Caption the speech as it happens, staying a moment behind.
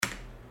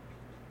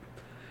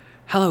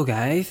Hello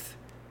guys,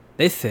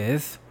 this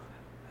is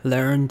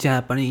Learn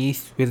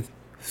Japanese with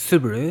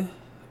Subaru,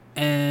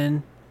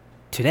 and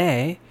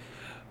today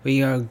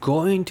we are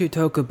going to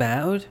talk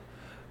about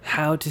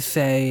how to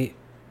say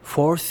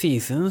 4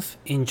 seasons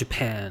in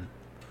Japan.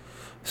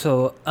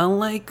 So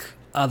unlike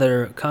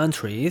other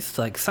countries,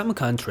 like some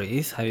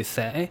countries, how you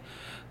say,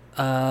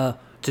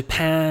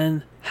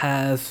 Japan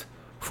has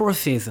 4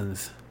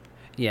 seasons.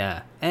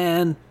 Yeah,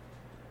 and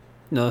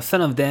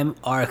some of them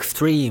are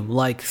extreme,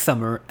 like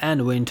summer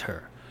and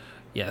winter.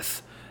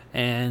 Yes,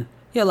 and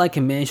yeah, like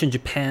I mentioned,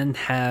 Japan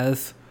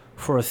has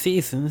 4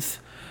 seasons,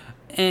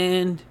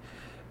 and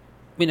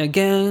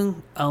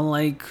again,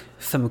 unlike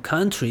some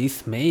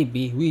countries,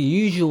 maybe we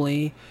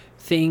usually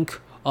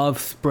think of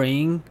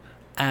spring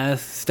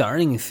as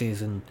starting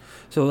season.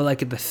 So,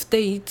 like in the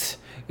States,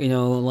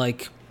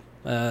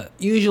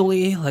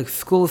 usually like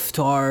schools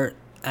start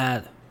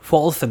at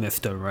fall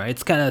semester, right?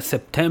 It's kind of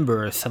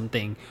September or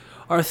something,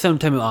 or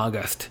sometime in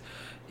August,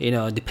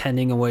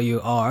 depending on where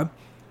you are.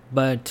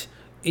 But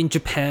in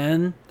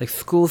Japan, like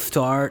schools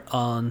start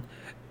on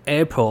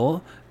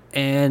April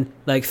and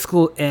like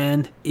school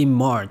end in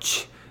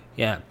March.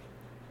 Yeah.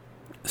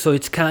 So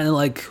it's kind of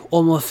like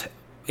almost,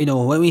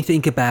 when we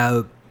think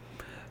about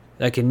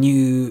like a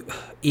new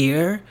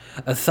year,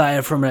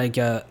 aside from like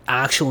a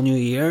actual new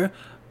year,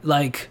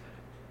 like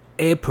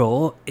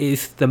April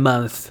is the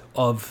month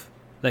of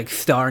like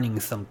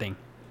starting something.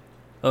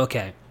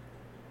 Okay.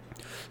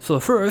 So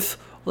first,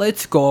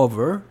 let's go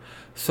over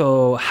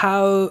so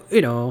how,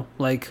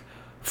 like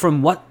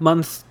from what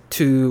month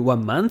to what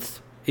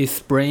month is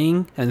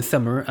spring and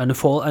summer and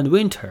fall and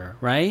winter,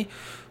 right?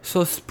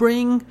 So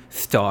spring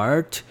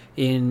start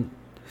in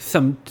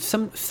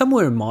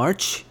somewhere in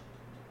March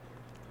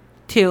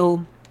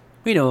till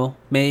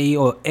May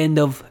or end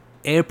of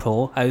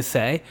April, I would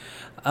say.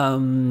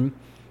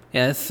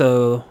 Yeah,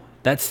 so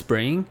that's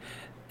spring,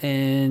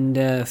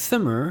 and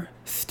summer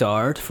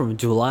start from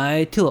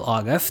July till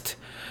August.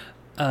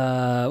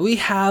 We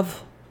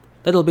have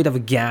a little bit of a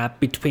gap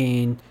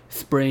between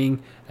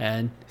spring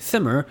and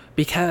summer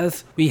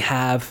because we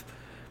have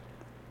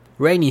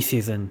rainy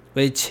season,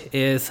 which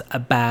is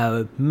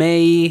about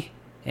May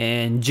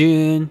and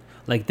June,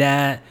 like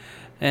that.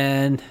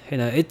 And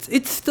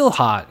it's still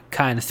hot,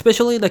 kind of,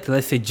 especially like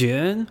let's say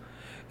June.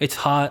 It's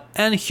hot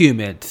and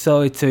humid,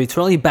 so it's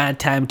really bad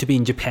time to be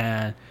in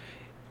Japan.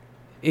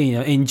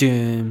 In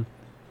June,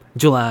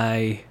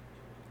 July,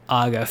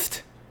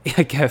 August,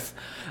 I guess.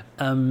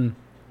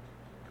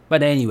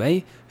 But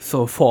anyway,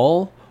 so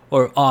fall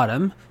or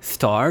autumn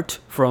start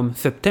from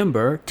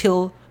September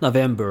till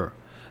November.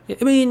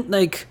 I mean,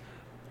 like,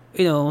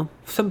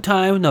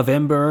 sometime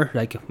November,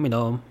 like,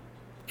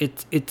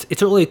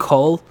 it's really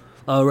cold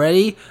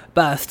already,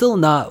 but still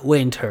not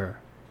winter.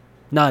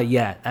 Not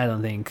yet, I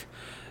don't think.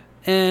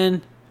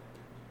 And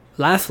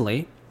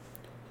lastly,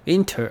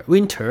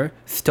 winter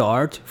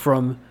start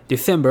from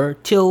December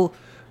till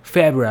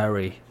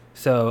February.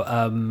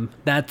 So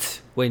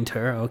that's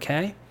winter,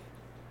 okay?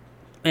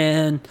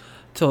 And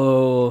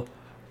so,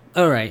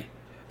 all right.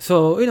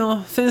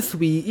 So since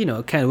we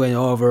kind of went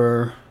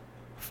over,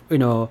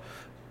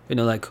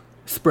 like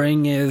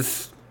spring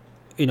is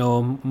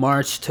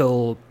March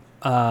till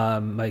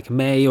like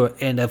May or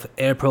end of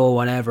April,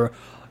 whatever.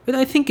 But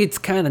I think it's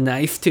kind of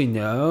nice to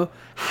know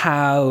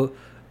how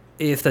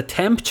is the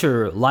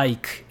temperature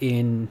like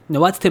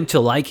what's temperature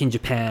like in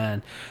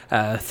Japan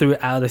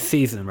throughout the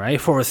season,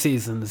 right? 4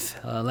 seasons,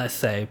 let's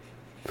say.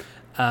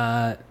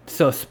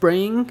 So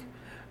spring,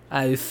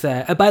 I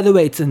say. By the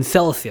way, it's in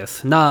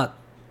Celsius, not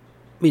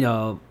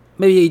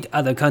maybe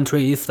other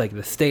countries like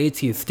the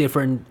States use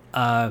different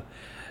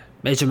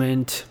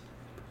measurement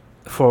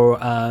for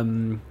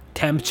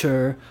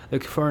temperature.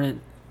 Like for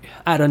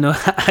I don't know,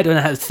 I don't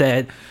know how to say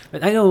it,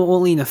 but I know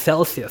only in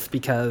Celsius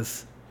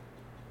because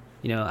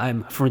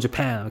I'm from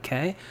Japan.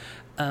 Okay,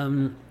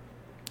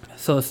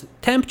 so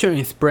temperature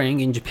in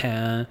spring in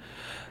Japan,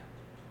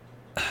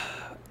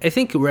 I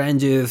think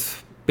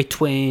ranges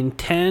between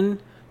 10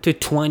 to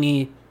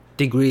 20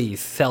 degrees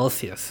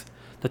Celsius,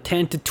 the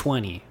 10 to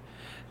 20,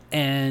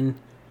 and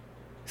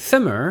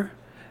summer,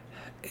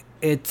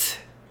 it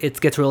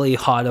gets really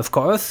hot, of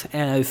course,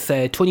 and I would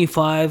say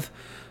 25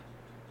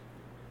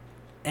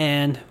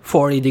 and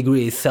 40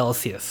 degrees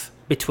Celsius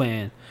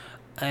between,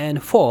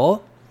 and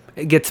fall,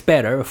 it gets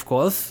better, of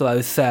course, so I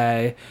would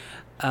say,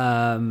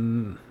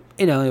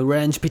 it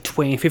range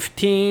between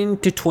 15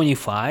 to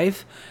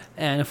 25,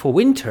 and for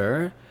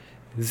winter,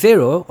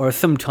 0 or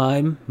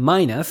sometime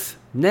minus,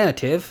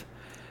 negative,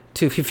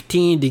 to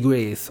 15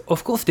 degrees.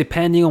 Of course,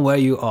 depending on where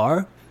you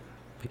are.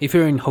 If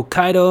you're in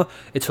Hokkaido,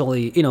 it's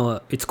really,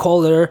 it's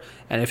colder.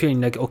 And if you're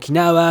in like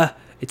Okinawa,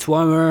 it's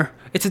warmer.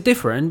 It's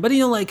different. But,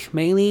 like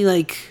mainly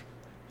like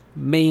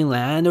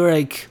mainland or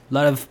like a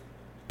lot of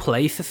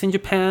places in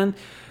Japan,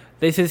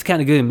 this is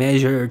kind of good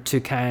measure to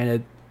kind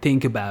of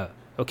think about.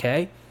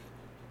 Okay?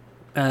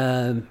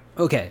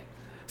 Okay.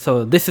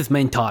 So this is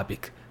main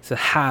topic. So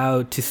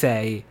how to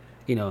say,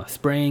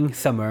 spring,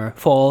 summer,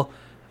 fall,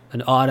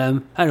 and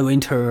autumn and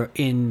winter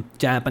in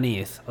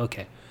Japanese.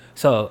 Okay,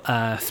 so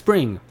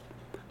spring.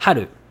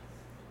 春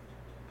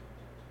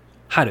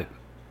春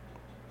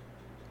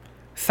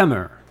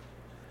summer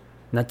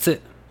夏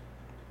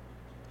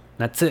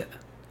夏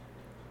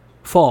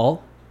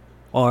fall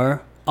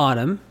or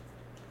autumn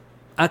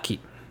秋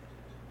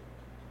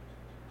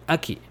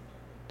秋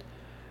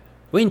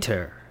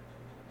winter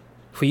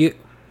冬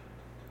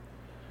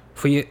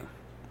冬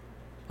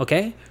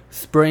okay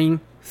spring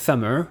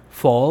summer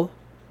fall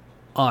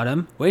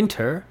autumn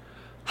winter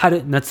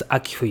春夏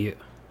秋冬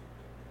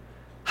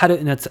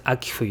春夏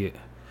秋冬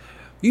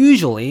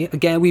Usually,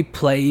 again, we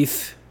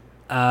place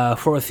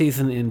four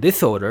seasons in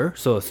this order.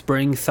 So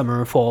spring,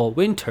 summer, fall,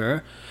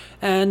 winter.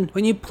 And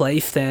when you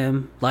place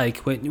them, like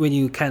when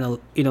you kind of,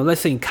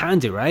 let's say in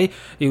kanji, right?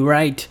 You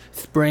write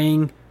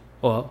spring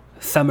or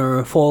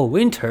summer, fall,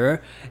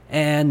 winter.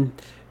 And,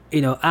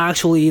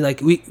 actually,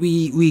 like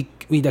we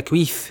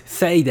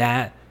say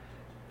that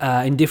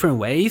in different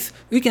ways.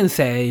 We can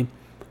say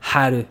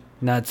haru,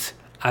 natsu,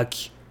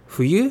 aki,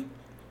 fuyu.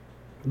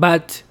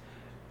 But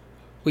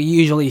we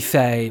usually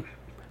say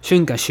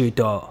春夏秋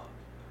冬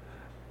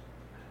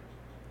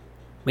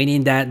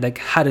meaning that like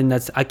春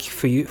夏秋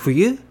冬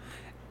冬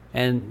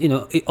and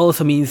it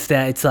also means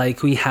that it's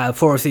like we have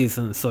four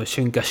seasons, so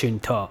春夏春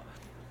冬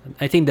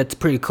I think that's a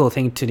pretty cool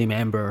thing to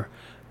remember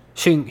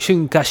春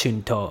夏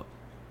春冬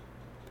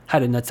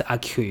春夏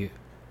秋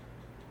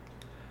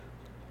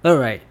冬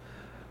Alright,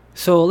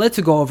 so let's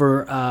go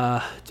over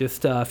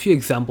just a few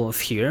examples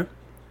here.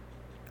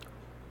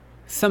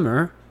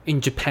 Summer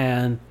in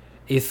Japan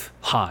is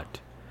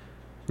hot.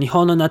 日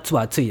本の夏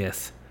は暑いで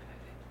す。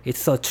It's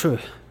so true.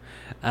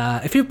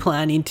 If you're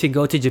planning to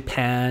go to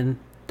Japan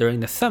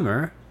during the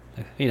summer,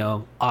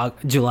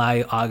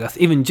 July, August,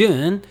 even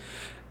June,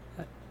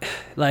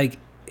 like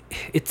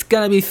it's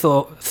gonna be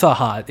so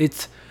hot.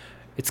 It's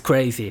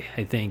crazy,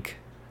 I think.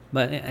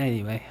 But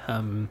anyway,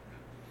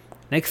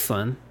 next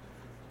one.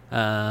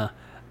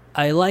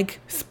 I like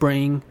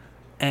spring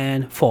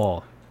and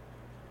fall.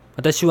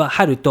 私は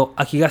春と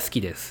秋が好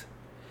きです。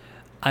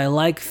I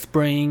like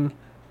spring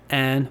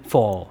and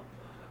fall.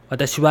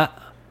 私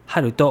は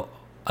春と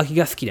秋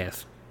が好きで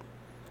す。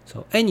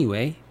So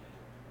anyway,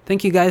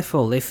 thank you guys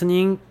for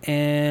listening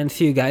and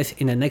see you guys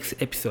in the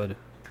next episode.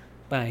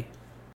 Bye.